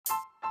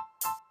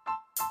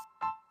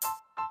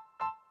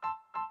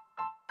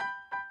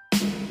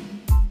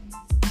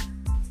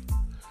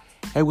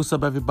Hey, what's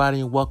up, everybody,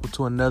 and welcome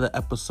to another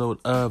episode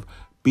of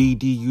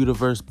BD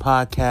Universe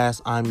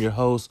Podcast. I'm your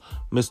host,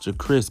 Mr.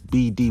 Chris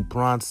BD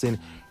Bronson,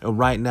 and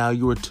right now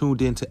you are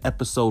tuned in to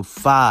episode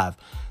 5.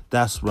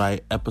 That's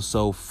right,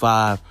 episode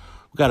 5.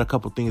 We got a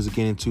couple things to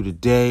get into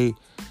today,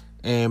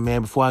 and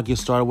man, before I get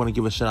started, I want to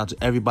give a shout out to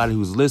everybody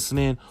who's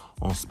listening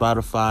on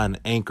Spotify and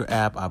the Anchor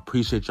app. I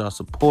appreciate y'all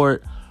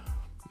support,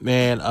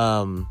 man.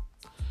 I'm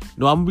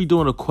gonna be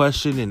doing a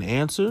question and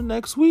answer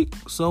next week,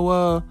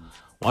 so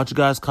why don't you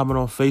guys comment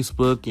on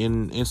Facebook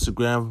and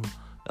Instagram?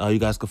 You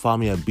guys can follow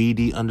me at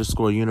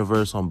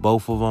BD_universe on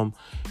both of them.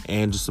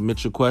 And just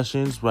submit your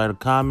questions, write a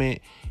comment,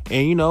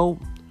 and,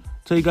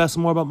 tell you guys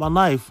some more about my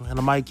life. And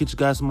I might get you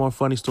guys some more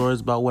funny stories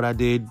about what I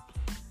did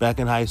back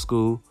in high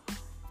school.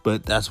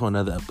 But that's for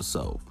another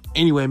episode.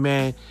 Anyway,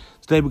 man,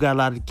 today we got a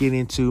lot to get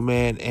into,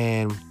 man.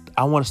 And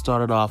I want to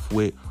start it off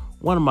with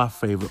one of my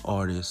favorite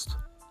artists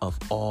of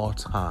all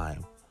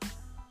time,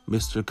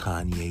 Mr.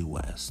 Kanye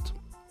West.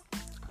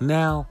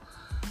 Now,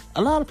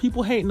 a lot of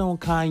people hating on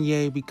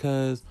Kanye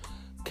because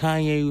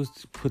Kanye was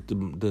put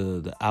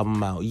the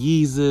album out,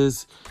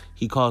 Yeezus.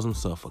 He calls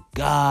himself a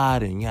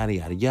god and yada,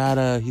 yada,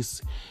 yada.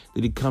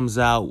 He comes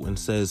out and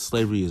says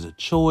slavery is a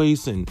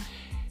choice and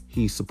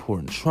he's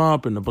supporting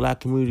Trump and the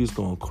black community is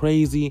going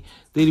crazy.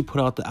 Then he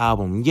put out the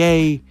album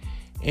Ye,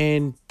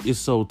 and it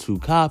sold 2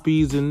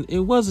 copies and it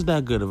wasn't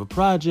that good of a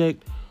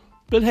project.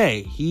 But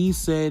hey, he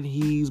said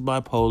he's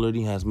bipolar and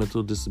he has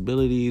mental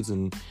disabilities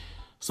and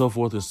so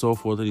forth and so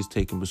forth, that he's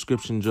taking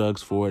prescription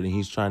drugs for it and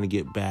he's trying to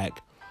get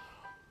back.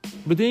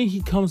 But then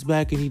he comes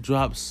back and he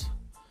drops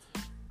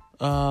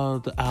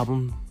the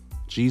album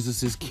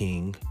Jesus is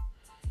King.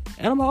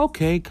 And I'm like,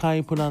 okay,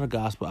 Kanye put out a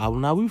gospel album.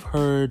 Now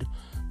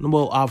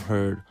I've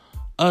heard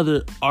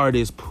other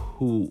artists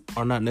who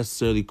are not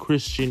necessarily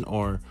Christian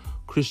or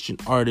Christian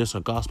artists or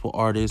gospel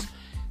artists,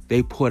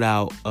 they put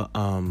out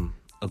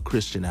a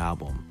Christian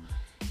album.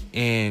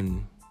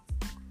 And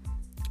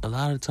a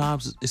lot of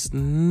times it's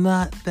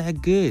not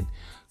that good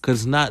because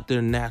it's not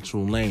their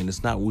natural lane.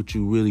 It's not what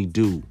you really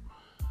do.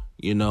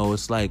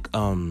 It's like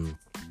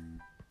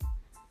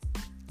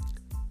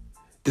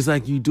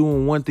you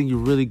doing one thing you're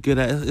really good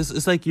at.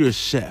 It's like you're a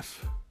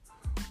chef,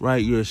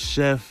 right? You're a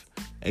chef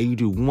and you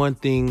do one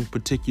thing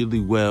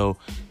particularly well.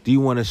 Do you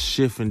want to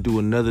shift and do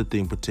another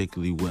thing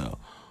particularly well?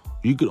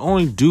 You can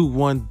only do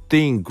one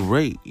thing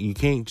great. You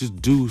can't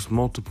just do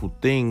multiple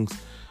things.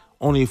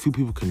 Only a few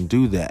people can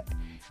do that.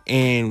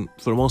 And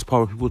for the most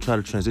part, when people try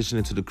to transition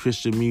into the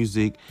Christian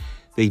music,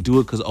 they do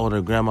it because,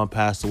 their grandma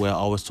passed away. I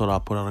always thought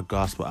I'd put out a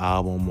gospel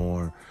album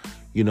or,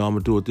 I'm going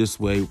to do it this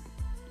way.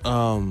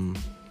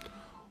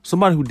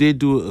 Somebody who did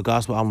do a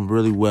gospel album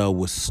really well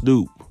was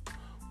Snoop.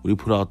 When he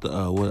put out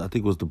I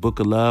think it was the Book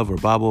of Love or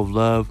Bible of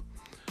Love.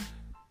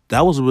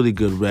 That was a really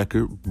good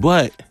record.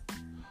 But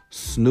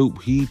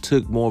Snoop, he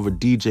took more of a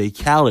DJ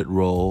Khaled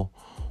role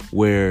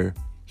where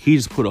he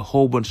just put a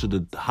whole bunch of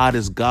the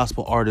hottest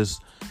gospel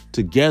artists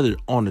together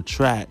on the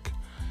track.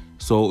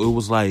 So it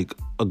was like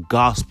a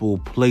gospel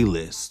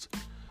playlist.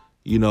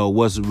 It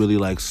wasn't really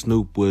like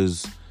Snoop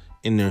was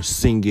in there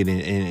singing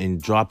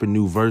and dropping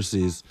new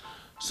verses.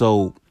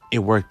 So it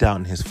worked out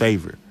in his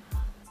favor.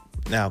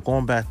 Now,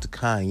 going back to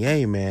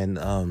Kanye, man,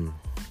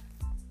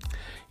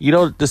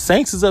 the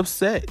Saints is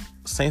upset.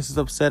 Saints is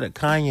upset at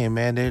Kanye,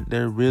 man.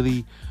 They're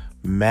really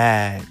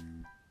mad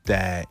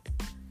that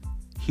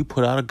he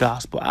put out a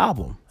gospel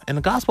album. And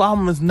the gospel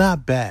album is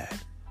not bad.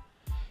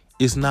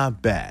 It's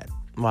not bad.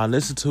 When I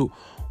listened to,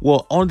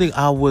 only thing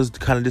I was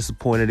kind of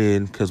disappointed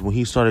in, because when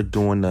he started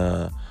doing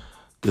the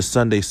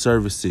Sunday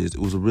services,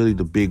 it was really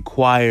the big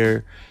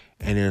choir,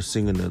 and they're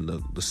singing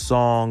the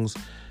songs.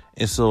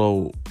 And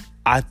so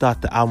I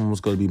thought the album was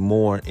going to be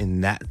more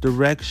in that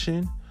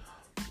direction,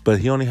 but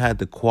he only had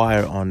the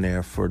choir on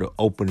there for the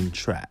opening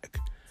track.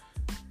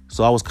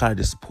 So I was kind of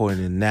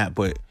disappointed in that.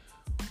 But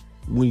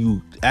when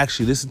you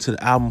actually listen to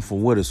the album for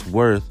what it's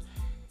worth,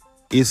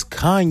 it's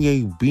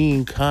Kanye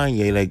being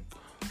Kanye. Like,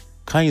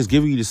 Kanye's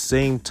giving you the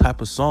same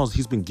type of songs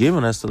he's been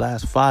giving us the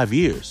last 5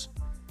 years.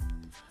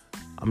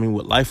 I mean,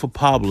 with Life of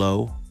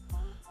Pablo,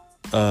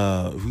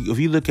 if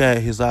you look at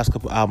his last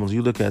couple albums,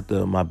 you look at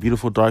My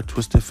Beautiful Dark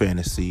Twisted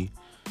Fantasy,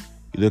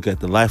 you look at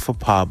The Life of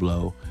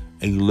Pablo,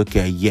 and you look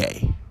at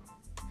Ye.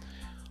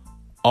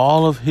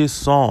 All of his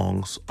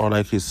songs are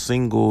like his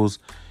singles.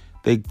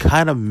 They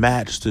kind of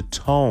match the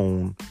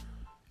tone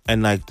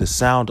and like the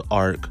sound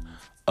arc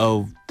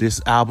of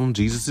this album,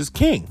 Jesus is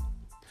King.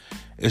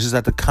 It's just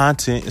that the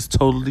content is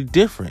totally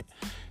different.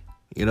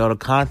 The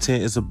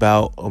content is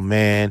about a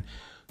man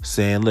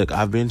saying, look,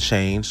 I've been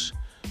changed.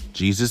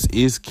 Jesus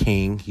is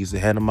King. He's the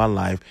head of my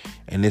life.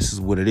 And this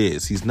is what it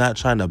is. He's not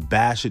trying to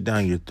bash it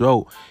down your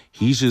throat.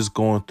 He's just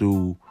going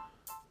through.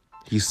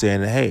 He's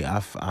saying, hey,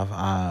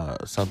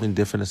 something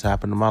different has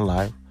happened in my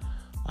life.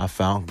 I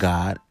found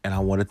God and I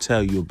want to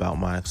tell you about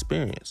my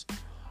experience.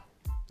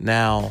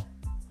 Now,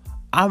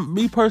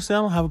 me personally,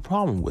 I don't have a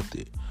problem with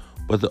it.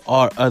 But there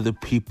are other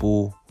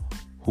people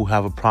who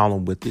have a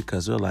problem with it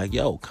because they're like,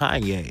 yo,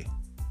 Kanye,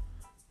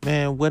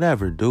 man,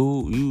 whatever,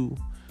 dude.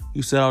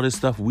 You said all this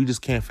stuff. We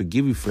just can't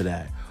forgive you for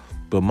that.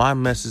 But my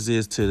message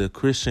is to the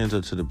Christians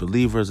or to the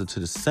believers or to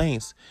the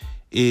saints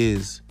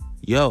is,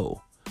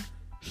 yo,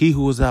 he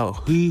who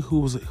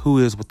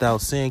is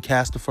without sin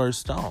cast the first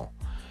stone.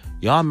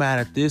 Y'all mad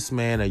at this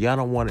man, and y'all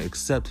don't want to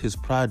accept his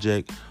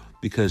project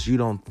because you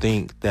don't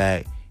think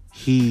that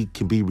he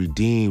can be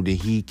redeemed and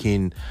he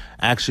can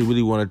actually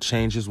really want to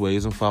change his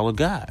ways and follow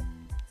God.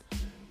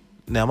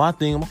 Now, my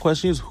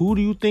question is, who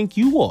do you think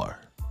you are?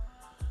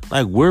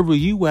 Like, where were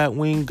you at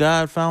when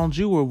God found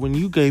you, or when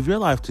you gave your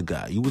life to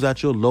God? You was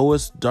at your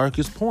lowest,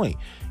 darkest point.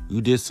 You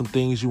did some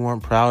things you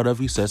weren't proud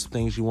of. You said some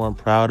things you weren't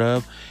proud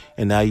of,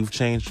 and now you've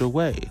changed your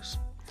ways.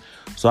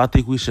 So I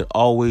think we should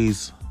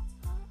always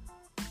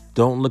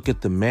don't look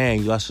at the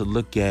man. You should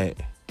look at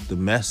the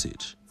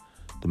message.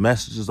 The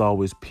message is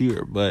always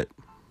pure, but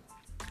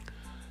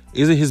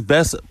is it his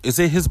best? Is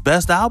it his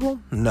best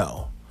album?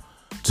 No.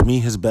 To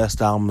me, his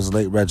best album is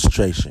Late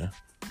Registration.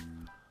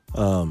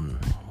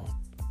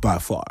 By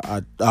far.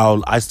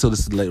 I still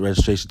listen to Late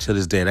Registration till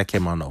this day. That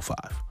came out in 05.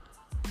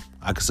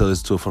 I can still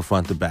listen to it from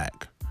front to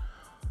back.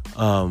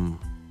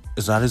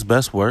 It's not his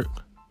best work,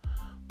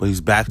 but he's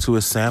back to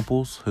his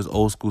samples, his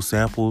old school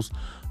samples.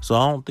 So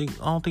I don't think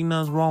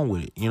nothing's wrong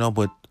with it,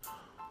 but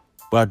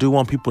I do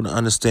want people to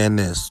understand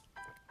this.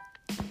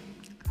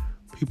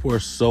 People are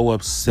so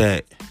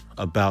upset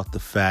about the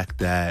fact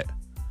that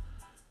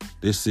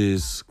this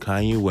is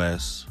Kanye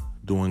West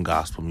doing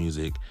gospel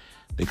music.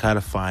 They kind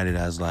of find it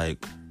as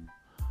like,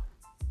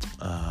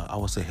 I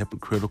would say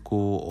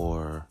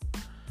hypocritical,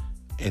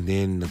 and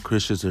then the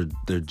Christians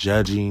they're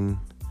judging.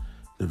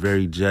 They're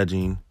very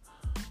judging.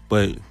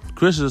 But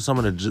Christians are some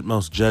of the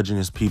most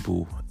judgingest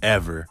people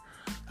ever.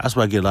 That's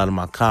where I get a lot of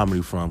my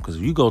comedy from. Because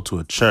if you go to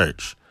a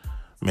church,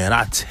 man,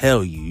 I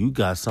tell you, you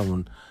got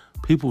someone,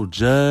 people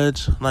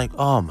judge. Like,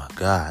 oh my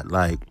God.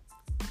 Like,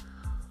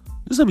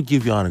 just let me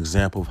give y'all an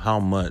example of how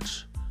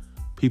much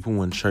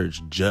people in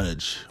church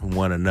judge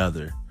one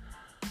another.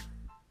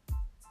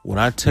 When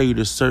I tell you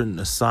there's certain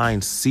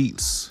assigned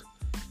seats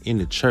in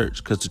the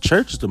church, because the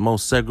church is the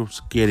most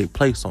segregated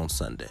place on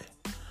Sunday.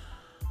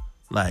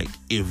 Like,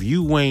 if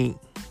you ain't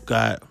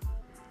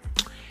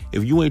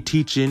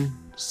teaching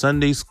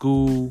Sunday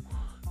school,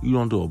 you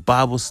don't do a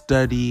Bible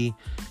study,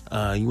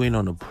 you ain't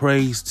on the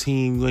praise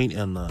team, you ain't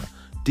on the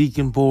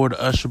deacon board,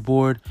 usher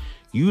board,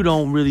 you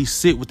don't really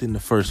sit within the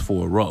first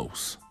 4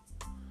 rows.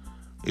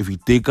 If you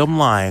think I'm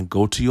lying,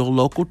 go to your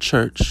local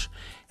church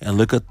and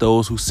look at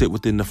those who sit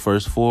within the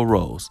first 4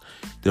 rows.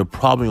 They're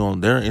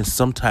in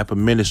some type of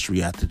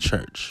ministry at the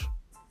church.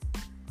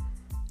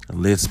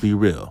 And let's be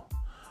real.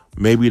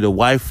 Maybe the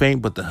wife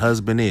ain't, but the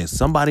husband is.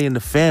 Somebody in the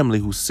family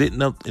who's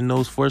sitting up in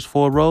those first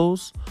 4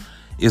 rows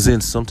is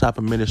in some type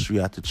of ministry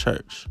at the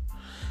church.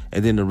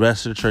 And then the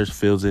rest of the church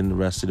fills in the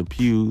rest of the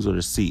pews or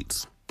the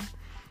seats.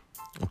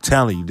 I'm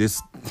telling you,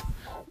 it's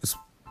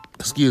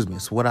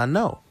what I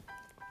know.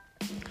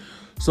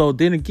 So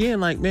then again,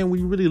 like, man, when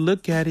you really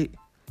look at it,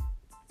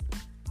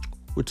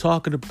 we're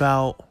talking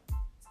about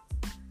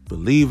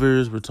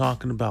believers. We're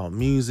talking about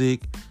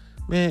music.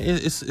 Man,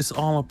 it's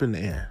all up in the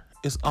air.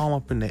 It's all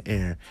up in the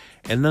air.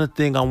 And another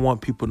thing I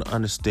want people to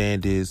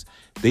understand is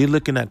they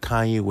looking at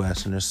Kanye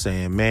West and they're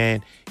saying,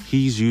 man,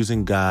 he's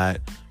using God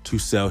to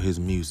sell his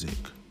music.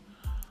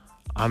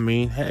 I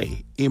mean,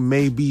 hey, it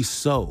may be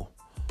so,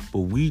 but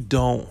we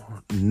don't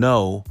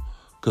know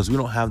because we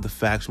don't have the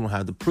facts. We don't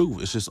have the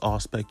proof. It's just all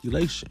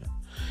speculation.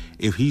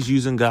 If he's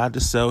using God to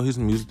sell his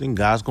music, then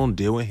God's going to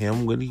deal with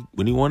him when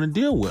he want to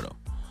deal with him.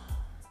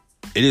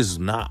 It is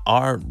not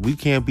we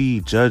can't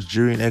be judge,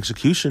 jury, and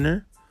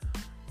executioner.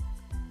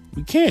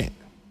 We can't.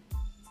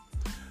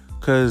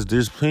 Because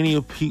there's plenty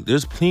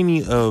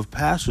of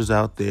pastors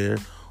out there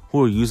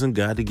who are using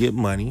God to get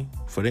money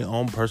for their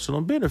own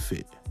personal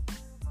benefit.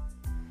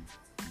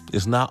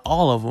 It's not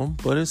all of them,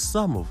 but it's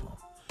some of them.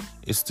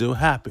 It still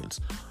happens.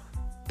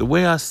 The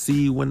way I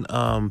see when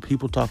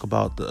people talk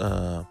about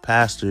the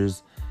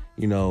pastors,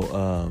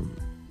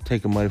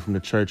 taking money from the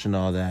church and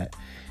all that,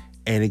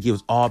 and it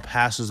gives all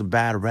pastors a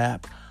bad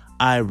rap,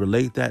 I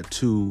relate that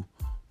to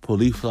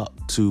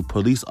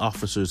police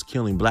officers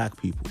killing black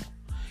people.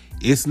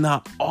 It's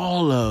not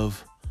all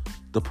of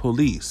the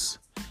police.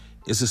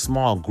 It's a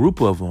small group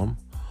of them.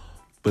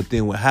 But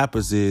then what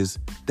happens is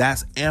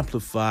that's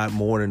amplified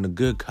more than the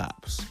good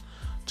cops.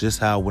 Just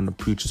how when the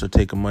preachers are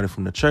taking money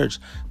from the church,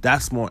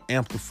 that's more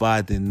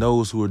amplified than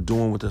those who are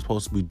doing what they're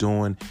supposed to be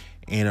doing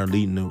and are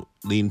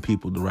leading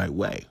people the right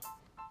way.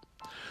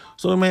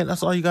 So, man,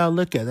 that's all you got to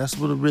look at. That's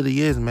what it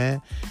really is,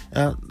 man.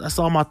 That's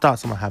all my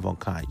thoughts I'm going to have on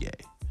Kanye.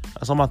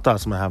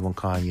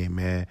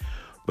 Man.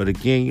 But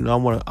again, I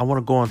want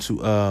to go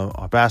into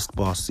our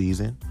basketball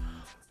season.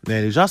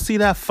 Man, did y'all see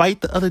that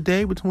fight the other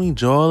day between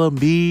Joel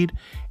Embiid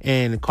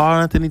and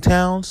Karl-Anthony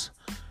Towns?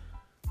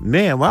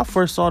 Man, when I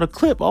first saw the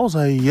clip, I was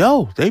like,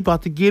 yo, they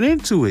about to get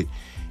into it.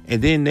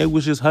 And then they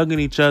was just hugging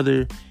each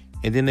other,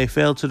 and then they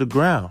fell to the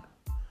ground.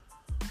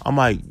 I'm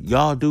like,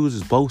 y'all dudes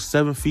is both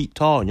 7 feet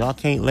tall, and y'all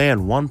can't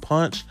land one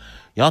punch.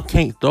 Y'all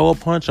can't throw a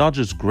punch. Y'all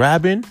just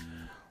grabbing.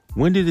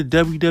 When did the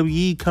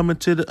WWE come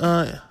into the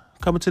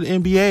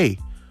NBA?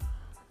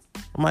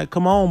 I'm like,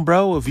 come on,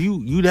 bro. If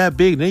you that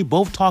big, they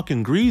both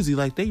talking greasy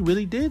like they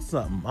really did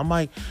something. I'm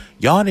like,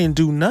 y'all didn't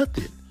do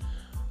nothing.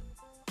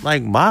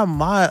 Like my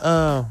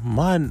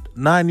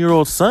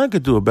 9-year-old son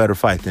could do a better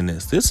fight than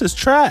this. This is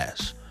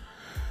trash.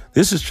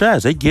 This is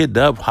trash. They get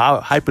up,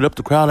 hyping up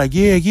the crowd like,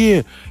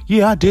 yeah,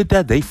 I did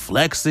that. They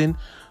flexing,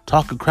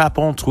 talking crap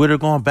on Twitter,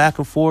 going back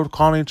and forth,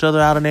 calling each other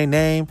out in their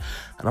name.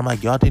 And I'm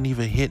like, y'all didn't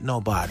even hit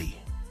nobody.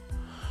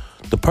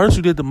 The person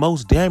who did the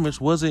most damage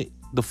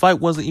the fight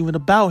wasn't even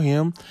about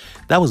him.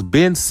 That was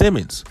Ben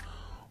Simmons,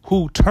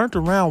 who turned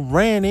around,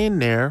 ran in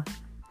there,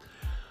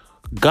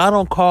 got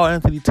on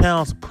Karl-Anthony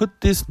Towns, put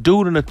this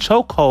dude in a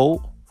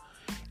chokehold,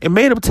 and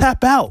made him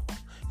tap out.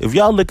 If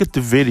y'all look at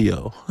the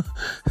video,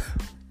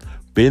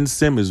 Ben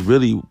Simmons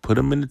really put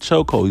him in the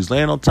chokehold. He's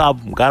laying on top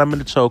of him, got him in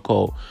the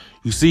chokehold.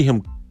 You see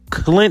him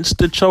clench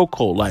the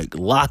chokehold, like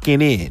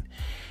locking in.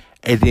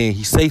 And then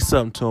he says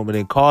something to him, and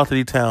then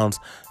Karl-Anthony Towns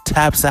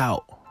taps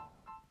out.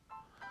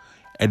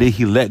 And then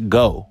he let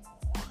go.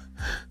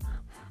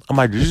 I'm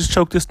like, did you just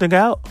choke this nigga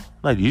out?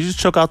 Like, did you just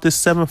choke out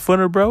this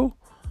 7-footer, bro?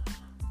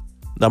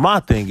 Now,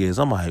 my thing is,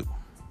 I'm like,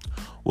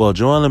 well,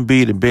 Joel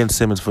Embiid and Ben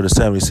Simmons for the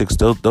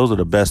 76ers, those are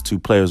the best two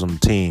players on the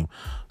team.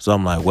 So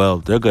I'm like, well,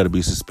 they're going to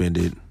be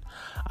suspended.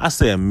 I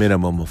say a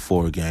minimum of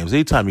 4 games.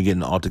 Anytime you get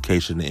in an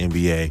altercation in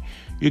the NBA,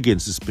 you're getting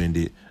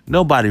suspended.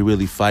 Nobody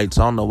really fights.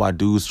 I don't know why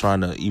dudes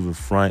trying to even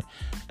front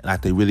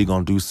like they really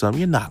going to do something.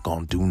 You're not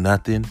going to do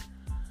nothing.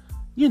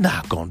 You're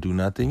not going to do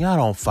nothing. Y'all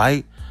don't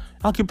fight.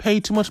 Y'all get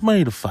paid too much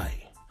money to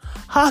fight.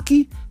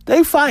 Hockey,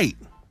 they fight.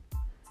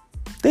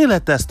 They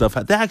let that stuff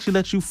happen. They actually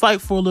let you fight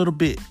for a little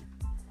bit.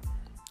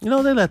 You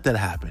know, they let that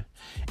happen.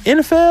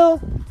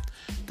 NFL,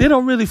 they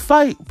don't really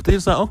fight. But they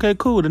just like, okay,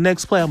 cool. The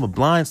next play, I'm going to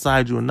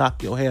blindside you and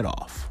knock your head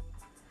off.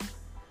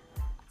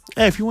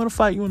 Hey, if you want to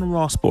fight, you're in the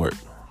wrong sport.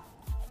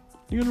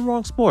 You're in the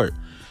wrong sport.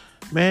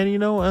 Man, you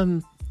know,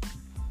 and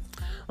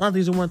a lot of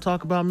things I want to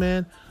talk about,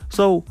 man.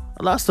 So,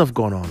 a lot of stuff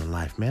going on in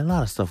life, man. A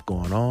lot of stuff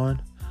going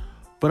on.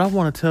 But I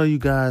want to tell you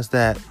guys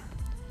that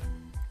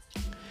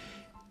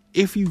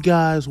if you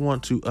guys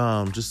want to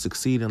just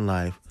succeed in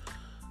life,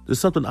 there's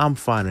something I'm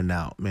finding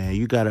out, man.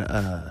 You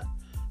gotta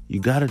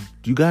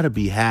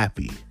be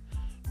happy.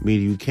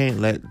 Meaning you can't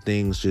let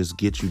things just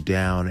get you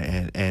down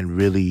and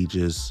really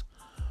just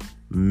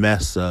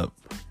mess up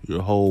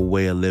your whole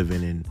way of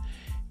living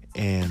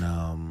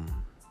and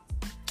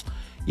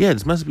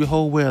just mess up your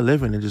whole way of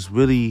living and just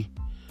really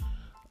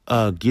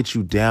get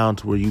you down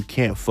to where you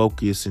can't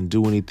focus and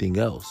do anything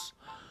else.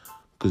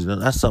 Because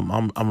that's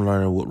something I'm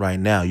learning right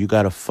now. You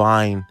gotta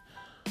find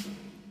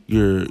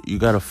your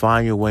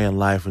way in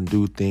life and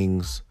do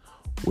things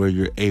where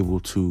you're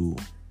able to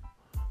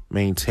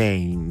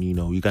maintain. You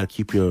know, you gotta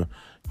keep your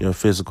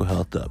physical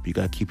health up. You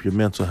gotta keep your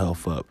mental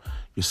health up,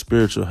 your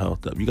spiritual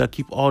health up. You gotta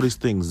keep all these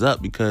things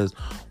up, because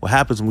what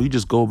happens when you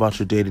just go about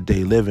your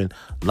day-to-day living,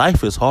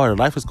 life is hard.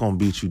 Life is gonna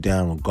beat you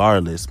down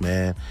regardless,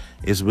 man.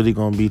 It's really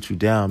gonna beat you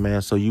down,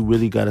 man. So you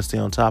really gotta stay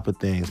on top of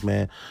things,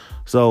 man.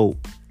 So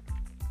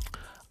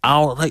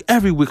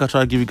every week I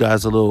try to give you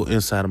guys a little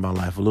insight of my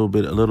life, a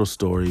little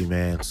story,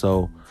 man.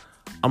 So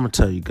I'm gonna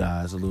tell you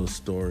guys a little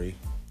story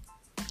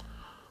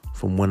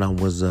from when I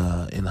was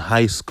in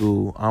high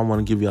school. I don't want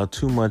to give y'all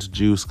too much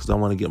juice because I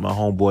want to get my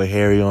homeboy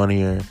Harry on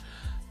here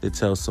to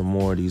tell some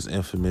more of these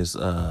infamous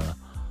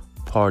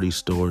party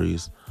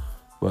stories.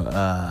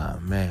 But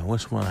man,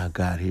 which one I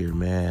got here,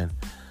 man?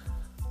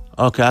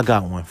 Okay, I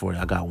got one for you.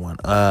 I got one.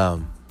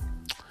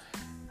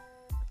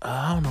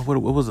 I don't know what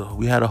it was.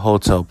 We had a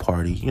hotel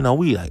party. You know,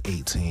 we like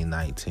 18,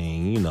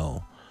 19, you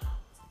know.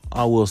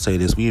 I will say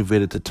this. We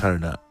invented the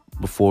turn up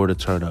before the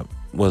turn up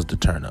was the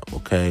turn up,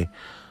 okay?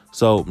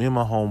 So me and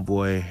my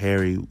homeboy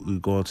Harry, we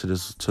go into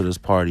this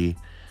party.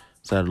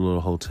 It's at a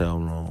little hotel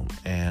room,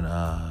 and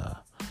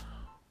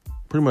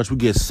pretty much we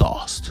get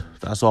sauced.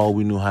 That's all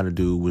we knew how to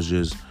do, was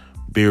just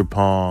beer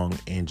pong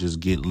and just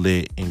get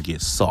lit and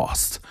get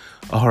sauced.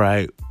 All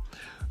right.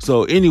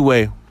 So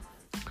anyway,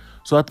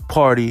 so at the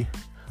party,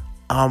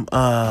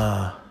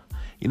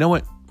 you know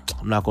what?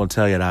 I'm not gonna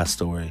tell you that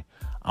story.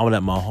 I'm gonna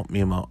let my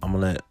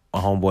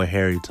homeboy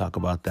Harry talk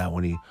about that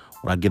when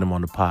I get him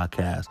on the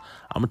podcast.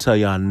 I'm gonna tell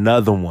y'all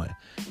another one.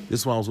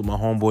 This one was with my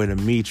homeboy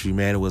Dimitri,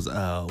 man. It was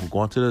we're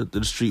going to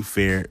the street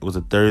fair. It was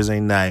a Thursday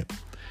night.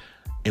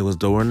 It was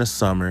during the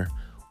summer.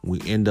 We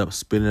end up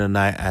spending the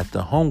night at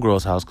the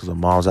homegirl's house because her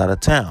mom's out of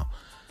town.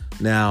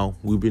 Now,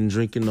 we've been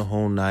drinking the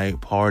whole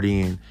night,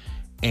 partying,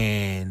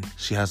 and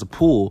she has a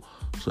pool.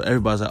 So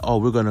everybody's like, oh,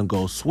 we're going to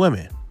go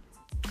swimming.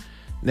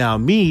 Now,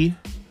 me,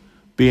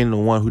 being the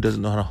one who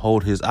doesn't know how to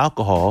hold his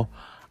alcohol,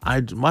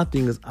 my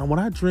thing is, when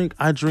I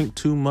drink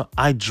too much.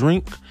 I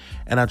drink,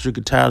 and I drink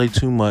entirely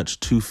too much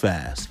too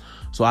fast.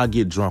 So I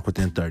get drunk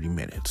within 30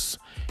 minutes.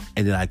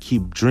 And then I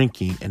keep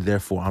drinking, and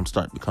therefore I'm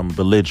starting to become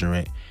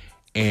belligerent,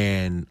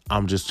 and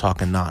I'm just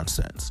talking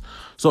nonsense.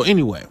 So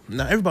anyway,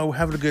 now everybody was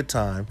having a good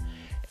time.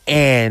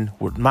 And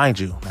mind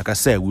you, like I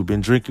said, we've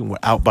been drinking. We're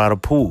out by the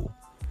pool.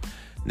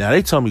 Now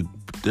they tell me,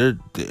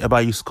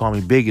 everybody used to call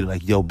me Biggie,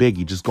 like, yo,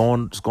 Biggie, just go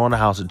in the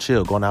house and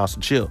chill. Go in the house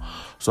and chill.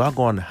 So I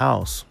go in the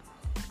house.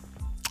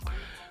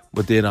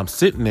 But then I'm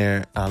sitting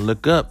there, and I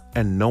look up,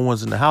 and no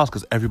one's in the house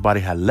because everybody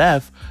had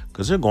left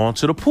because they're going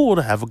to the pool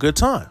to have a good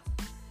time.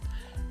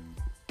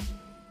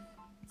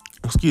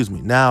 Excuse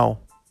me. Now,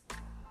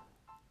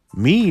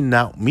 me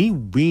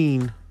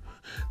being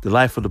the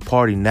life of the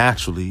party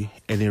naturally,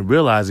 and then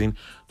realizing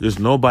there's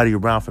nobody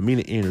around for me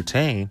to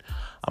entertain,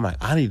 I'm like,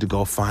 I need to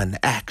go find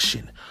the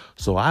action.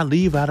 So I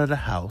leave out of the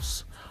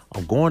house.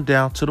 I'm going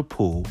down to the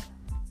pool,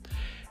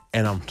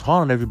 and I'm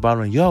telling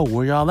everybody, yo,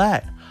 where y'all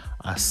at?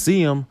 I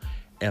see them,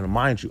 and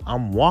mind you,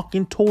 I'm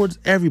walking towards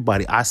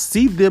everybody. I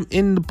see them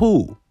in the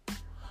pool.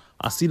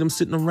 I see them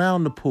sitting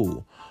around the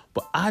pool,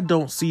 but I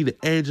don't see the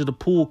edge of the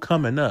pool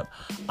coming up.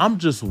 I'm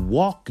just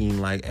walking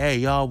like, hey,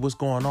 y'all, what's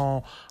going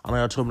on? I know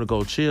y'all told me to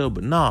go chill,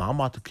 but nah, I'm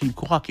about to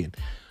keep walking.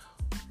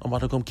 I'm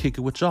about to come kick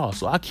it with y'all.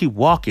 So I keep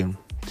walking,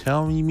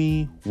 telling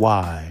me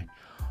why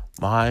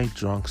my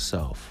drunk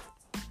self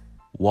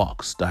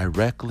walks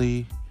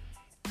directly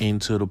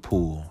into the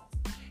pool,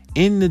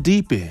 in the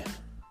deep end.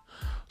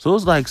 So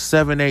it's like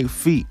 7-8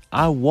 feet.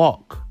 I'm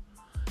walking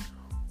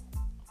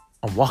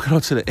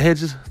up to the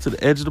edge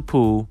of the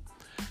pool,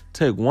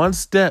 take one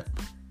step,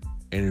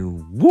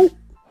 and whoop,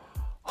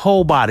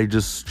 whole body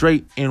just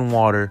straight in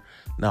water.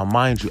 Now,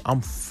 mind you, I'm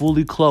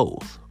fully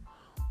clothed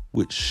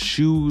with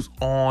shoes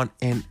on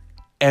and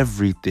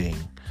everything.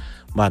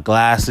 My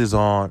glasses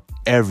on,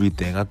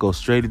 everything. I go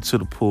straight into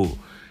the pool.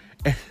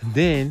 And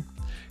then,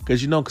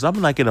 because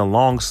I'm like in a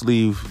long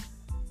sleeve,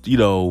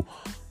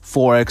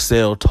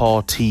 4XL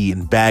tall tee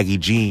and baggy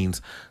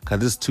jeans, because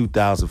this is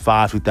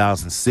 2005,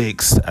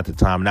 2006 at the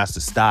time, and that's the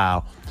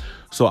style.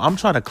 So I'm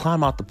trying to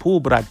climb out the pool,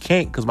 but I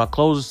can't because my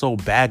clothes are so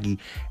baggy,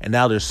 and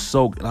now they're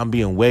soaked, and I'm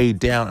being weighed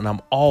down, and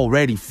I'm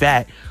already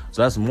fat,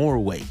 so that's more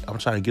weight. I'm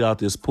trying to get out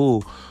this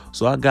pool.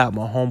 So I got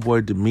my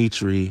homeboy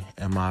Dimitri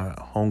and my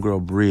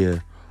homegirl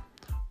Bria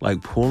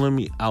like pulling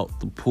me out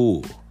the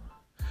pool.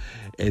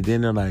 And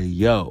then they're like,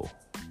 yo,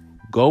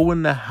 go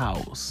in the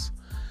house.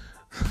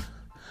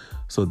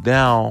 So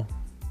now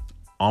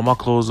all my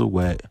clothes are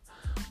wet.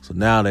 So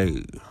now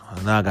I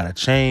gotta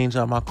change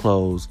out my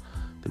clothes.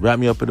 They wrap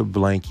me up in a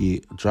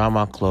blanket, dry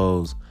my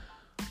clothes.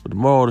 But the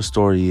moral of the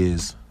story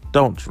is,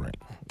 don't drink.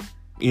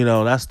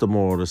 That's the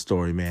moral of the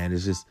story, man.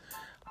 It's just,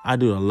 I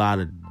do a lot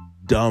of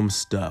dumb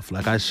stuff.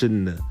 Like I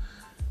shouldn't have.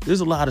 There's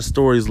a lot of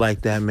stories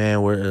like that,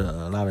 man, where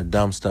a lot of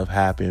dumb stuff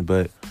happened.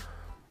 But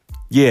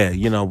yeah,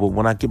 but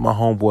when I get my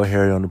homeboy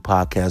Harry on the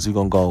podcast,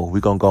 we're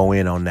gonna go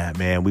in on that,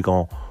 man. We're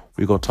gonna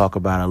talk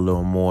about it a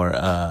little more.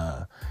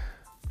 I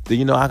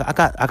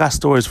got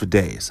stories for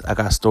days.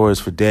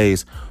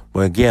 But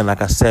again,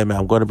 like I said,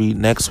 man,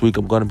 next week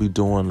I'm gonna be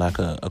doing like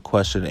a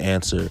question and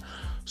answer.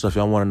 So if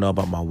y'all want to know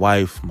about my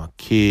wife, my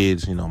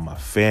kids, my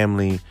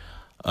family,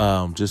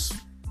 just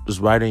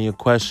write in your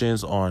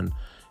questions on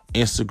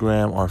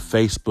Instagram or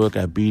Facebook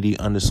at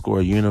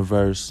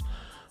BD_universe.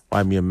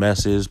 Write me a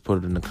message, put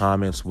it in the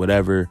comments,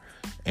 whatever,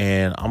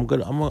 and I'm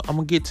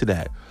gonna get to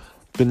that.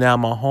 But now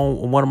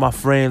one of my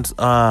friends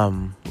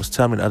was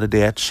telling me the other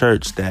day at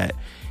church that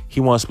he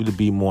wants me to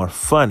be more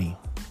funny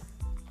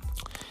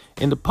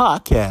in the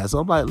podcast.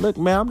 I'm like, look,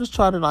 man, I'm just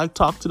trying to like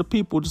talk to the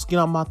people, just get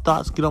on my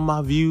thoughts, get on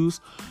my views,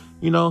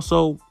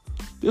 So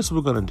this is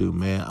what we're gonna do,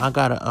 man.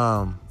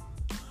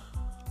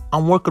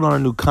 I'm working on a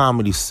new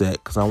comedy set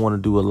because I want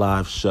to do a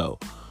live show.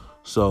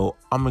 So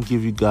I'm gonna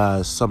give you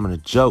guys some of the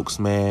jokes,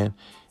 man,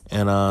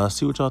 and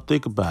see what y'all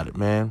think about it,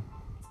 man.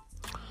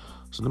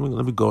 So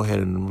let me go ahead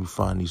and let me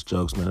find these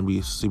jokes, man. Let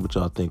me see what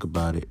y'all think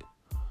about it.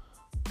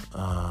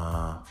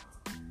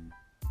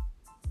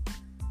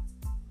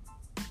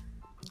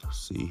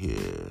 Let's see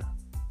here.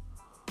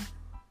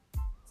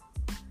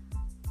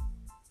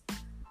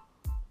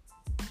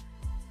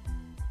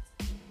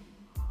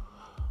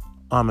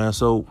 Man,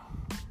 so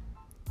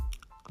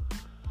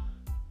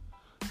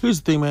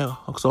here's the thing, man.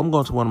 So I'm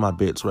going to one of my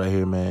bits right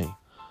here, man.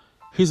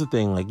 Here's the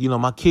thing, like,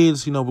 my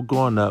kids, we're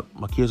growing up.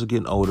 My kids are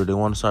getting older. They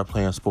want to start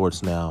playing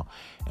sports now.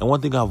 And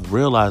one thing I've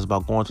realized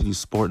about going to these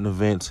sporting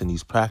events and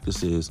these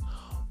practices,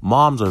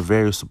 moms are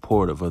very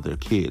supportive of their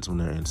kids when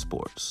they're in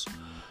sports.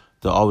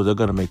 They're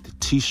going to make the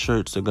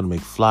T-shirts. They're going to make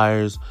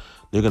flyers.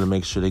 They're going to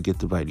make sure they get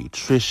the right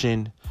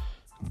nutrition.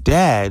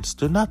 Dads,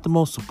 they're not the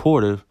most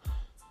supportive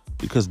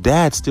because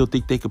dads still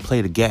think they could play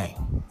the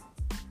game.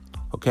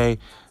 Okay?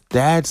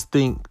 Dads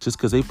think just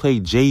because they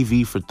played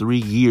JV for 3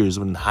 years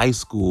when in high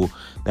school,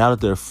 now that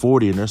they're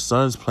 40 and their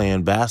son's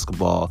playing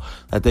basketball,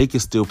 that they can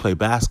still play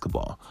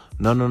basketball.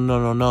 No.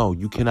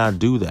 You cannot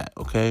do that,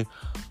 okay?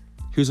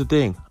 Here's the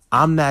thing.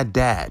 I'm not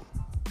dad.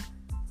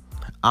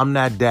 I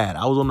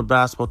was on the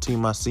basketball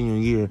team my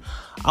senior year.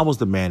 I was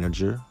the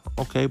manager,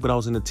 okay? But I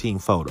was in the team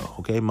photo,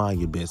 okay? Mind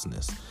your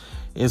business.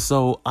 And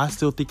so I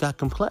still think I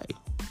can play.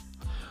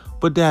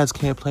 But dads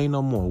can't play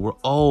no more. We're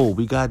old.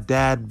 We got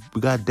dad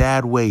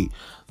weight.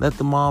 Let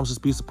the moms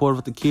just be supportive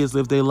of the kids,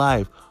 live their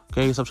life.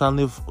 Okay? Stop trying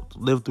to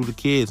live through the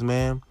kids,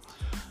 man.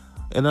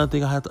 Another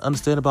thing I have to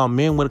understand about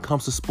men when it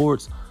comes to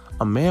sports,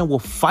 a man will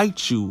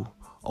fight you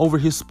over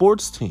his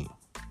sports team.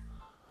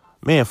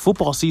 Man,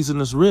 football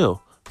season is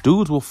real.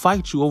 Dudes will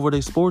fight you over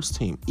their sports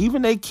team,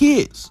 even their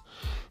kids.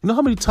 You know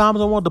how many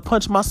times I wanted to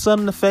punch my son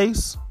in the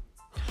face?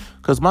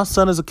 Because my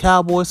son is a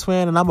Cowboys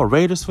fan and I'm a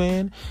Raiders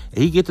fan.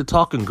 And he get to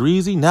talking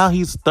greasy. Now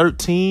he's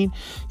 13.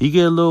 He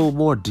get a little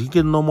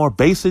more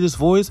bass in his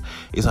voice.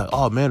 He's like,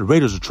 oh man, the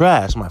Raiders are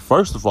trash. I'm like,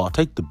 first of all,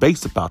 take the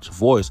bass about your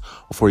voice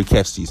before you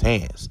catch these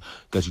hands.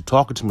 Because you're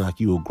talking to me like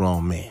you a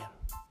grown man.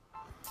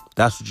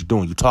 That's what you're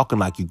doing. You're talking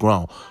like you're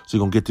grown. So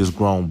you're going to get this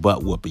grown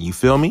butt whooping. You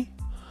feel me?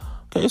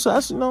 Okay, so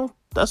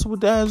that's what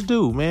dads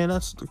do, man.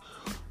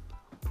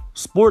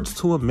 Sports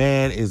to a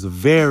man is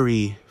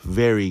very,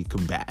 very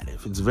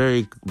combative.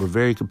 We're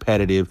very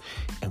competitive,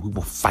 and we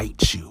will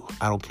fight you.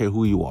 I don't care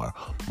who you are.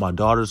 My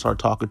daughter start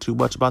talking too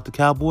much about the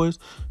Cowboys,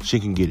 she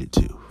can get it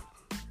too.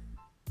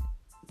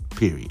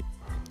 Period.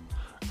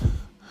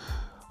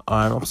 All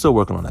right, I'm still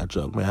working on that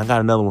joke, man. I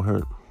got another one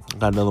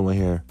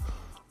here.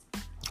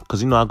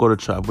 Because, I go to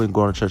church. I've been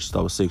going to church since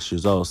I was 6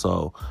 years old,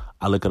 so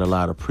I look at a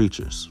lot of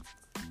preachers.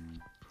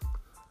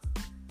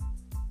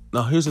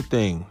 Now, here's the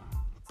thing.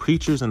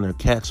 Preachers and their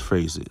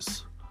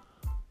catchphrases.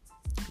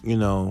 Here's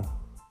the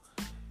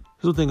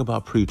thing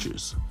about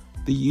preachers.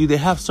 They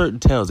have certain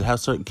tales. They have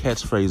certain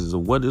catchphrases.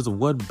 Of what is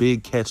one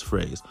big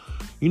catchphrase?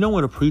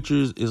 When a preacher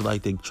is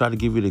like, they try to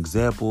give you an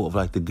example of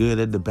like the good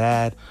and the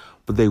bad,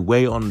 but they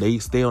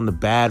stay on the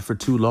bad for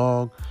too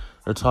long.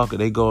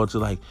 They go into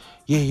like,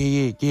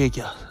 yeah.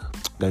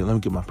 Like, let me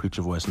get my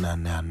preacher voice now.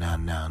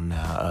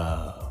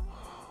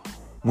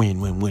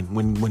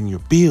 When your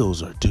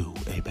bills are due,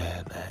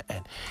 amen,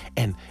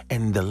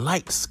 and the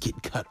lights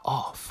get cut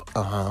off,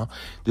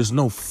 there's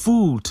no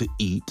food to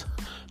eat,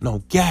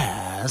 no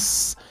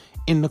gas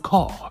in the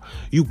car,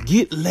 you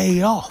get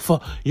laid off,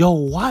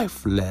 your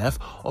wife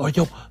left or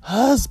your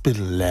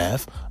husband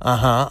left,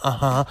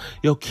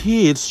 your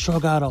kids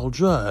strung out on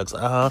drugs,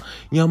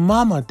 your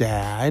mama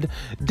died,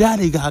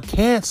 daddy got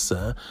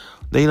cancer.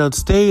 They done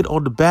stayed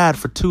on the bad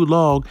for too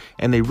long,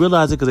 and they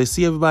realize it because they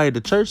see everybody at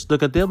the church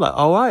look at them like,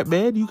 all right,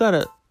 man, you got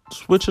to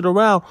switch it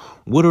around.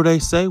 What do they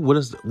say? What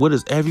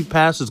is every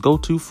pastor's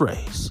go-to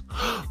phrase?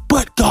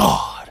 But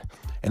God.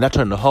 And that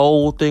turned the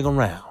whole thing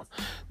around.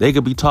 They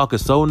could be talking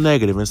so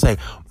negative and say,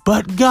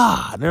 but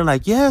God. And they're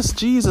like, yes,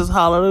 Jesus,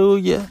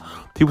 hallelujah.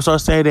 People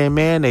start saying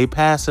amen. They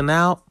passing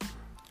out.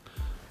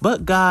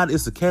 But God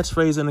is the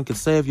catchphrase and it can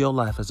save your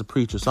life as a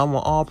preacher. So I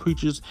want all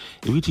preachers,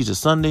 if you teach a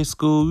Sunday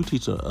school, you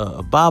teach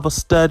a Bible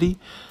study,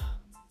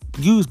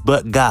 use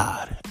but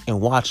God and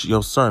watch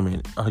your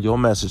sermon or your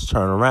message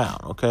turn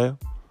around, okay?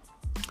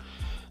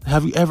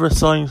 Have you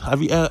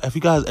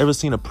guys ever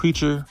seen a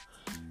preacher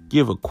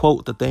give a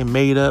quote that they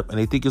made up and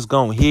they think it's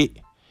going to hit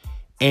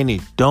and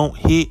it don't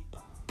hit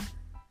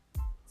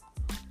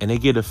and they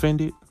get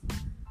offended?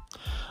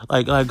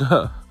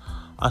 I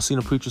seen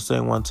a preacher say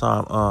one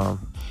time,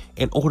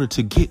 in order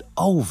to get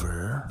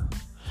over,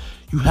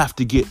 you have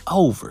to get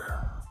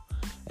over.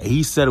 And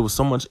he said it with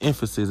so much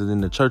emphasis and then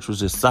the church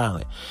was just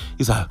silent.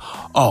 He's like,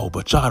 oh,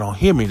 but y'all don't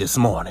hear me this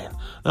morning.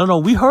 No,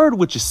 we heard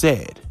what you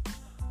said.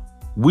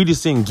 We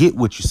just didn't get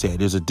what you said.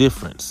 There's a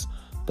difference.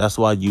 That's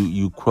why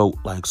you quote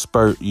like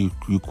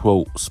you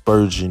quote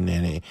Spurgeon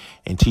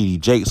and T.D.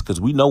 Jakes,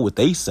 because we know what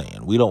they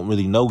saying. We don't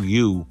really know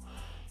you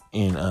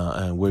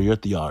and where your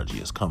theology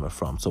is coming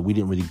from. So we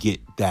didn't really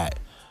get that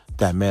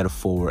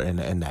metaphor and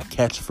that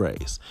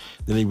catchphrase.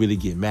 Then they really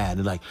get mad.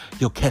 They're like,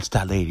 you'll catch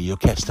that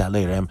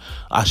later. And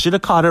I should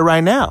have caught it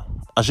right now.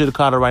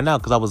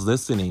 Because I was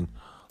listening,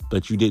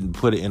 but you didn't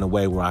put it in a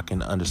way where I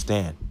can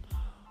understand.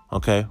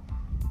 Okay?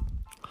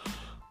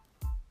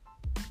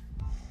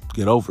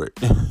 Get over it.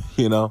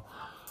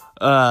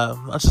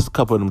 That's just a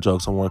couple of them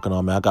jokes I'm working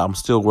on, man. I'm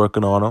still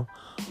working on them.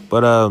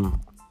 But another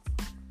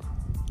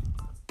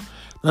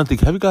thing,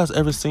 have you guys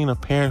ever seen a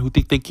parent who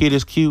think their kid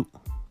is cute?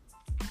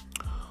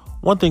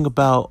 One thing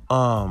about,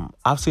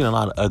 I've seen a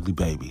lot of ugly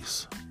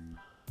babies.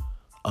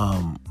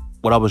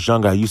 When I was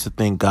younger, I used to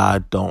think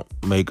God don't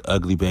make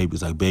ugly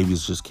babies. Like,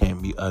 babies just can't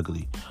be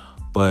ugly.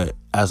 But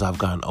as I've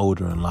gotten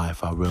older in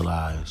life, I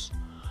realized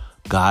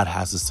God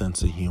has a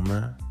sense of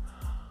humor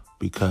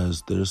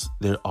because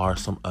there are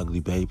some ugly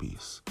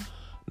babies.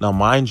 Now,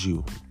 mind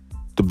you,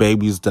 the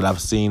babies that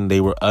I've seen,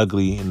 they were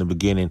ugly in the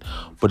beginning,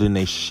 but then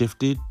they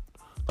shifted.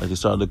 Like, they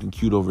started looking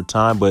cute over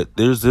time. But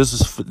there was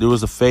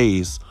a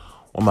phase.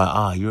 Oh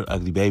my, you're an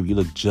ugly baby. You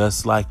look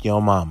just like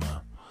your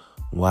mama.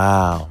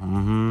 Wow.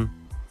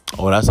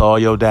 Oh, that's all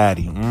your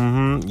daddy.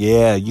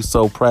 Yeah, you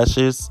so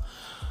precious.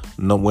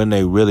 No, when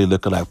they really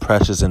looking like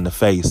Precious in the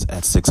face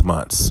at 6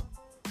 months.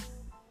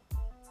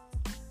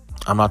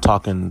 I'm not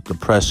talking the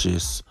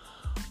Precious,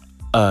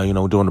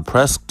 doing the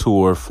press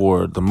tour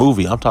for the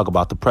movie. I'm talking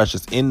about the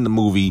Precious in the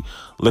movie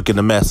looking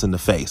a mess in the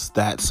face.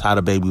 That's how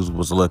the baby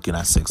was looking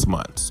at 6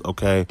 months,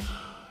 okay?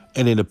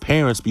 And then the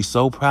parents be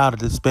so proud of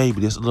this baby,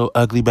 this little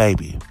ugly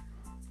baby.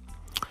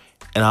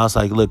 And I was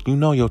like, look,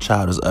 your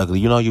child is ugly.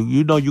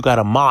 You got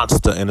a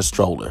monster in a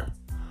stroller.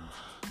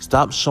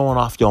 Stop showing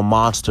off your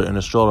monster in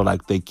a stroller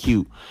like they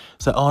cute.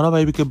 Say, oh, no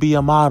baby could be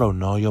a model.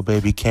 No, your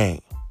baby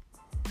can't.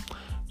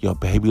 Your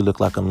baby look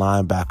like a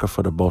linebacker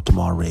for the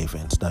Baltimore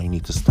Ravens. Now you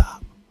need to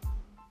stop.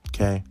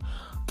 Okay?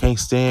 Can't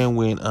stand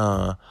when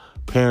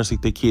parents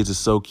think their kids are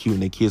so cute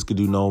and their kids can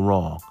do no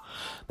wrong.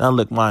 Now,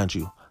 look, mind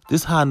you,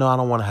 this is how I know I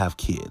don't want to have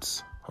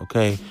kids.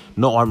 Okay?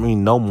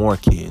 No more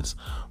kids.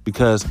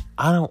 Because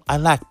I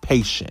lack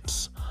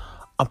patience.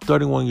 I'm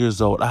 31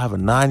 years old. I have a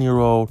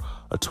 9-year-old,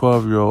 a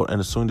 12-year-old,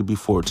 and a soon-to-be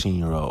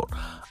 14-year-old.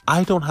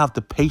 I don't have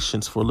the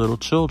patience for little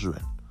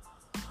children.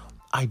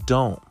 I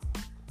don't.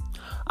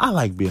 I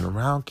like being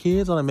around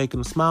kids. I like making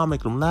them smile,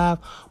 making them laugh.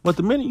 But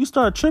the minute you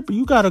start tripping,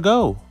 you got to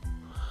go.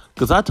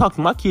 Because I talk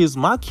to my kids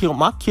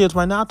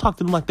right now, I talk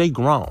to them like they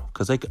grown.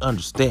 Because they can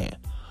understand.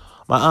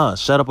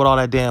 Shut up with all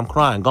that damn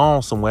crying. Go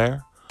on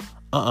somewhere.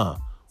 We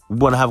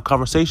want to have a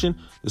conversation.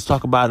 Let's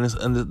talk about this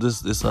and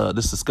let's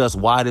discuss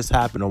why this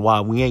happened or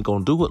why we ain't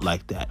going to do it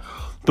like that.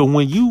 But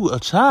when you a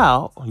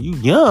child, you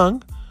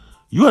young,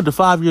 you under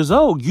 5 years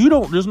old,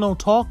 there's no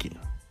talking.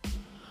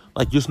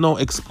 Like, there's no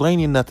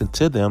explaining nothing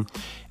to them.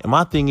 And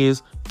my thing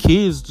is,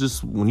 kids,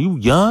 just when you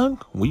young,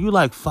 when you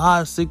like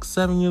 5, 6,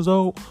 7 years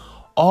old,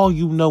 all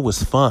you know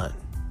is fun.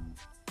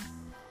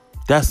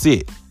 That's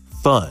it.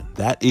 Fun.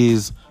 That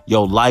is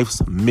your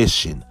life's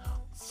mission.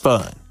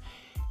 Fun.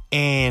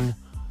 And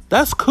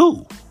that's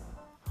cool.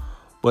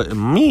 But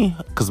me,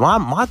 because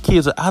my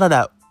kids are out of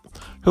that.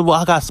 Well,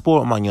 I got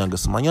spoiled with my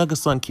youngest. My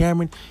youngest son,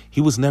 Cameron,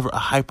 he was never a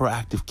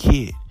hyperactive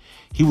kid.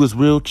 He was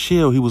real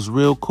chill. He was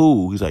real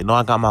cool. He's like, no,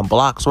 I got my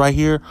blocks right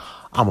here.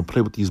 I'm going to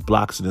play with these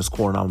blocks in this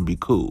corner. I'm going to be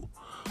cool.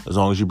 As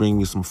long as you bring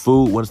me some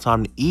food when it's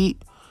time to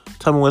eat,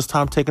 tell me when it's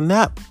time to take a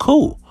nap,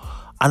 cool.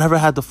 I never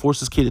had to force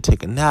this kid to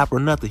take a nap or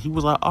nothing. He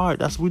was like, all right,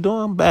 that's what we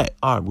doing. I'm back.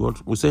 All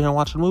right, we sit here and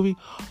watch a movie.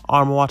 All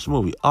right, I'm going to watch a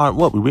movie. All right,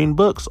 what? We reading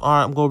books? All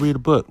right, I'm going to read a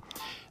book.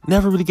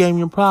 Never really gave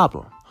me a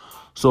problem.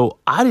 So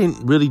I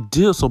didn't really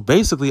deal. So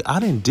basically, I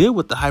didn't deal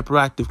with the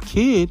hyperactive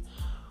kid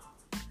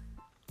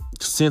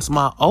since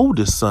my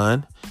oldest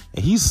son.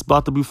 And he's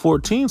about to be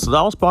 14. So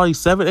that was probably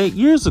 7, 8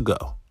 years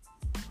ago.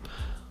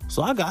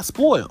 So I got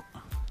spoiled.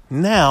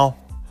 Now,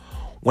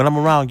 when I'm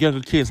around younger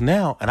kids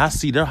now and I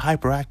see their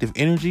hyperactive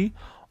energy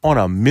on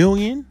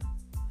 1,000,000,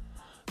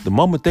 the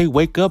moment they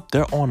wake up,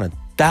 they're on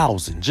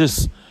 1,000.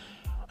 Just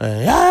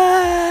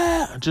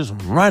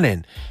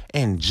running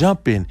and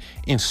jumping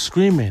and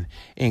screaming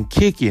and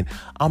kicking.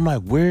 I'm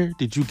like, where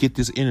did you get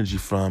this energy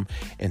from?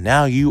 And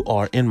now you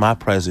are in my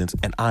presence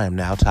and I am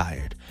now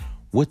tired.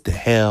 What the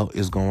hell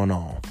is going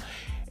on?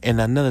 And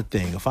another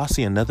thing, if I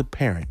see another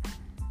parent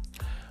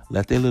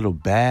let their little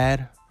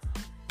bad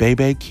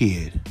baby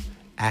kid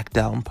act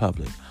out in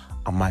public,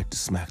 I might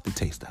just smack the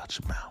taste out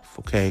your mouth,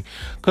 okay?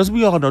 Because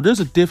we all know there's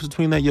a difference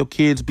between letting your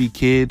kids be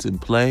kids and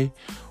play.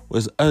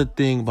 There's other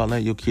thing about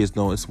letting your kids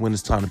know it's when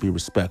it's time to be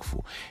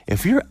respectful.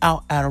 If you're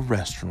out at a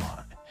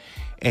restaurant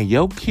and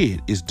your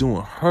kid is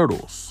doing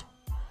hurdles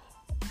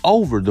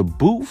over the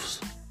booths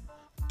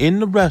in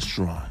the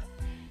restaurant,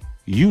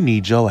 you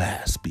need your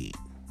ass beat.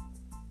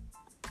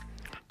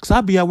 Because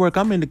I be at work,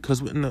 when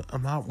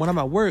I'm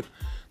at work,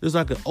 there's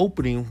like an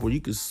opening where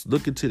you can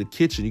look into the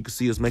kitchen. You can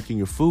see us making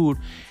your food,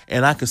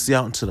 and I can see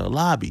out into the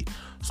lobby.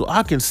 So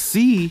I can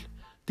see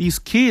these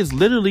kids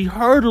literally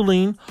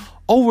hurdling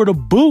over the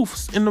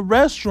booths in the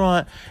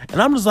restaurant.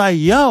 And I'm just like,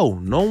 yo,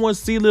 no one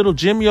see little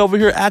Jimmy over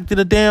here acting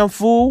a damn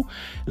fool?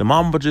 The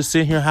mama just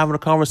sitting here having a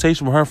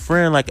conversation with her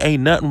friend like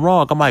ain't nothing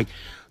wrong. I'm like,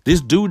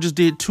 this dude just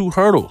did 2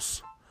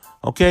 hurdles.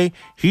 Okay?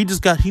 He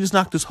just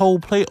knocked his whole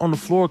plate on the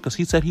floor because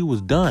he said he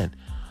was done.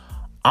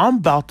 I'm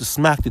about to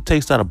smack the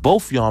taste out of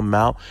both of y'all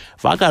mouth.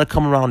 If I got to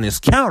come around this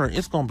counter,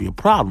 it's going to be a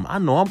problem. I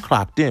know I'm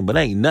clocked in, but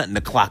ain't nothing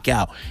to clock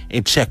out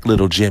and check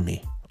little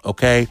Jimmy.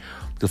 Okay?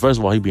 Because first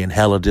of all, he being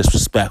hella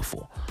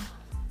disrespectful.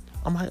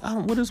 I'm like,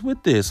 what is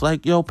with this?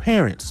 Like, yo,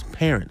 parents,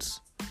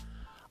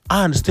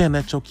 I understand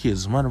that your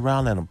kids run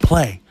around and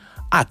play.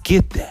 I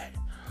get that.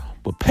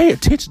 But pay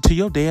attention to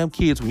your damn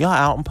kids when y'all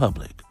out in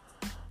public.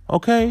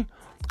 Okay?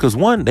 Because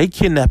 1, they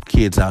kidnap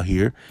kids out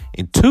here.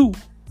 And 2,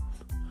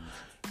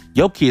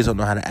 your kids don't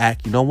know how to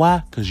act. You know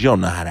why? Because you don't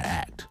know how to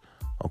act.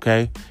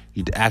 Okay?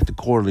 You need to act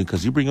accordingly.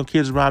 Because you bring your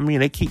kids around me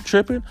and they keep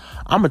tripping,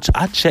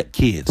 I check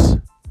kids.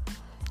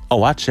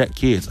 Oh, I check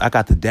kids. I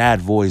got the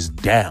dad voice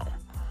down.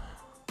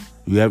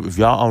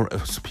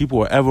 If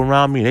people are ever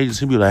around me, they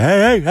just be like,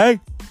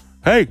 hey.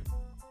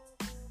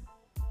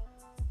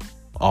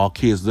 All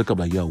kids look up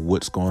like, yo,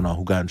 what's going on?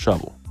 Who got in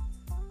trouble?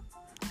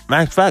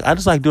 Matter of fact, I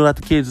just like doing that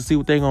to kids to see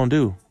what they gonna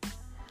do.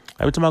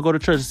 Every time I go to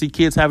church and see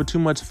kids having too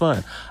much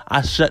fun,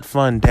 I shut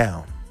fun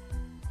down.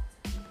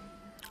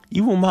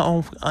 Even in my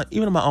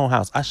own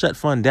house, I shut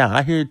fun down.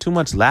 I hear too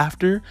much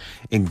laughter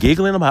and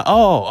giggling. I'm like,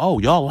 oh,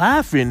 y'all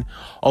laughing.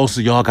 Oh,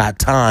 so y'all got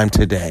time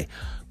today.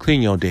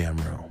 Clean your damn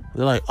room.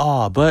 They're like,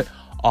 but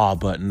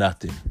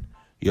nothing.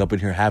 You up in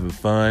here having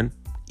fun,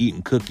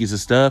 eating cookies and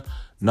stuff?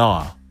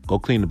 Nah, go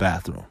clean the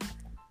bathroom.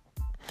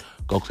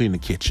 Go clean the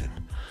kitchen.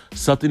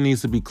 Something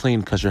needs to be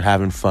cleaned because you're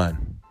having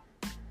fun.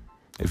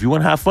 If you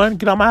want to have fun,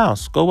 get out my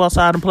house. Go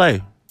outside and play.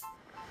 You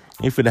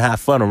ain't finna have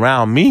fun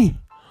around me.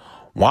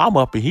 While I'm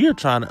up in here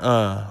trying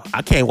to,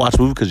 I can't watch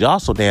movies because y'all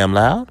so damn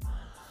loud.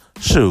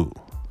 Shoot.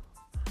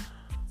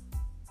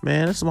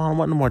 Man, I don't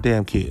want no more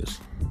damn kids.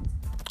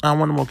 I don't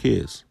want no more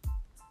kids.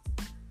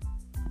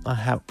 I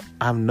have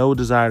no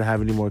desire to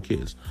have any more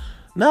kids.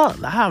 No,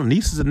 I have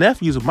nieces and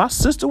nephews. If my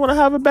sister want to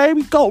have a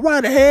baby, go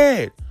right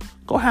ahead.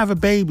 Go have a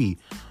baby.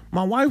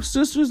 My wife's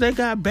sisters, they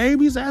got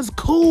babies. That's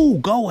cool.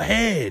 Go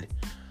ahead.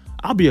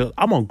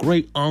 I'm a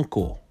great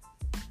uncle.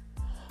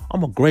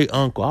 I'm a great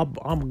uncle. I'm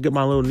gonna get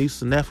my little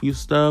niece and nephew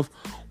stuff.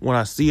 When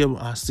I see them,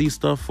 I see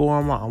stuff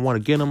for them. I want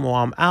to get them while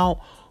I'm out.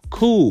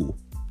 Cool.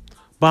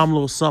 Buy them a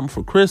little something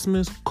for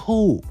Christmas.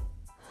 Cool.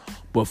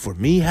 But for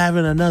me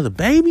having another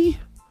baby,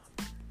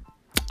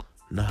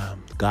 nah,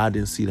 God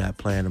didn't see that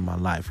plan in my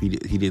life. He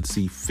didn't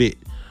see fit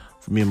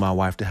for me and my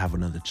wife to have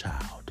another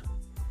child.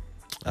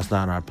 That's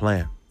not our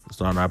plan. It's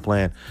not our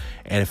plan.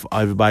 And if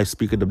everybody's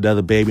speaking of the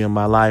other baby in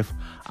my life,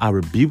 I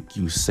rebuke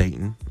you,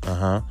 Satan.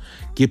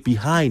 Get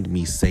behind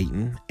me,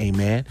 Satan.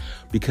 Amen.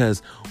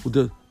 Because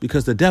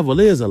the devil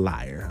is a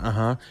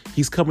liar.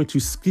 He's coming to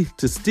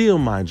steal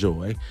my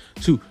joy,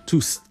 to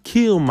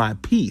kill my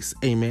peace.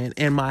 Amen.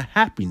 And my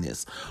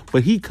happiness.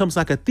 But he comes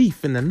like a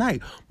thief in the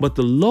night. But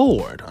the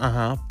Lord,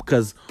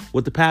 because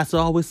what the pastor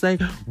always say,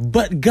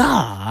 but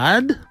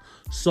God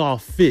saw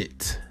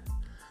fit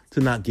to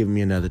not give me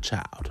another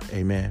child.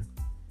 Amen.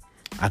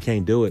 I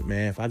can't do it,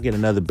 man. If I get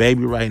another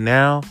baby right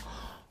now,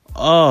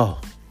 I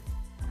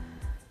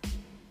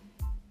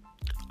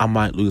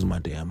might lose my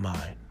damn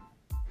mind.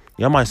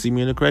 Y'all might see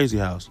me in the crazy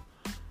house.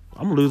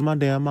 I'm going to lose my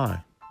damn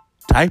mind.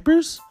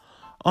 Diapers?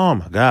 Oh,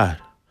 my God.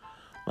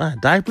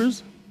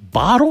 Diapers?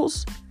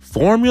 Bottles?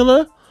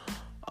 Formula?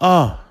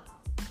 Oh,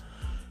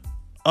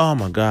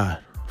 my God.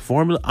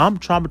 Formula? I'm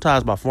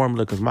traumatized by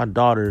formula because my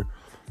daughter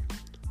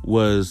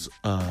was,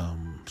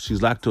 she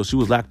was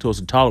lactose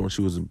intolerant when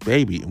she was a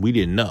baby, and we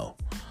didn't know.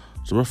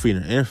 So we're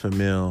feeding her infant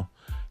milk,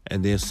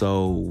 and then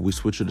so we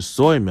switched her to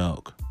soy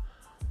milk,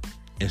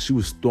 and she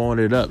was throwing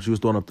it up. She was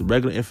throwing up the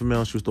regular infant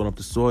milk. She was throwing up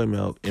the soy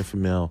milk,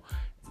 infant milk,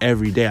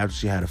 every day after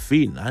she had a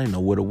feeding. I didn't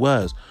know what it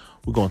was.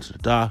 We're going to the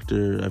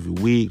doctor every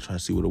week, trying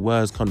to see what it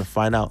was. Come to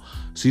find out,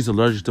 she's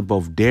allergic to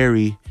both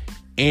dairy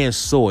and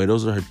soy.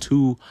 Those are her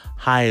two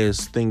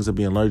highest things of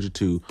being allergic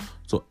to.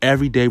 So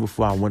every day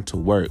before I went to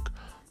work,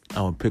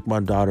 I would pick my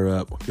daughter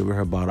up, give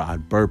her bottle,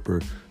 I'd burp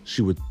her.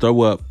 She would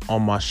throw up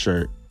on my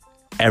shirt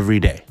every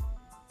day.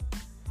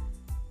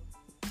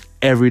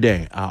 Every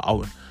day.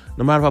 No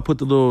matter if I put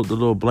the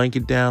little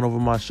blanket down over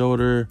my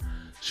shoulder,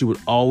 she would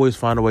always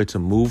find a way to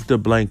move the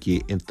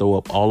blanket and throw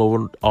up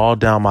all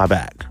down my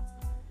back.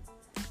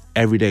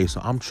 Every day.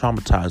 So I'm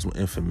traumatized with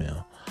infant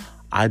milk.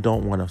 I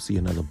don't want to see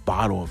another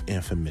bottle of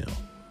infant milk.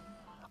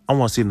 I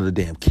want to see another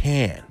damn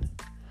can.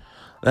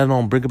 Let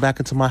alone bring it back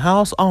into my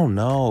house. Oh,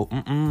 no.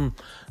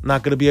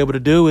 Not going to be able to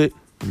do it.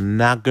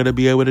 Not going to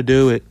be able to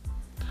do it.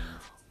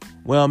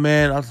 Well,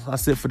 man,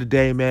 that's it for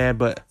today, man.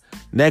 But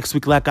next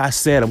week, like I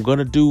said, I'm going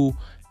to do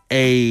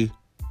a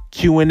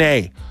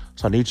Q&A.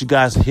 So I need you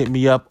guys to hit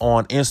me up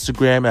on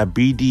Instagram at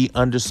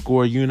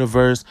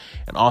BD_universe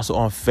and also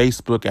on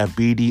Facebook at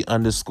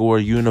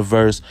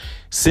BD_universe.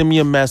 Send me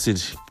a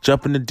message.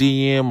 Jump in the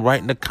DM,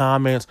 write in the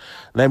comments.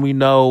 Let me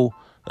know.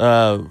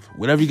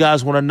 Whatever you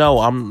guys want to know,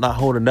 I'm not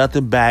holding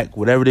nothing back.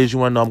 Whatever it is you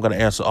want to know, I'm going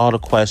to answer all the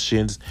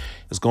questions.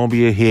 It's going to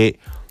be a hit.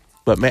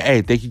 But, man,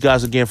 hey, thank you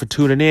guys again for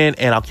tuning in,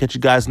 and I'll catch you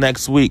guys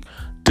next week.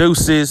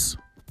 Deuces.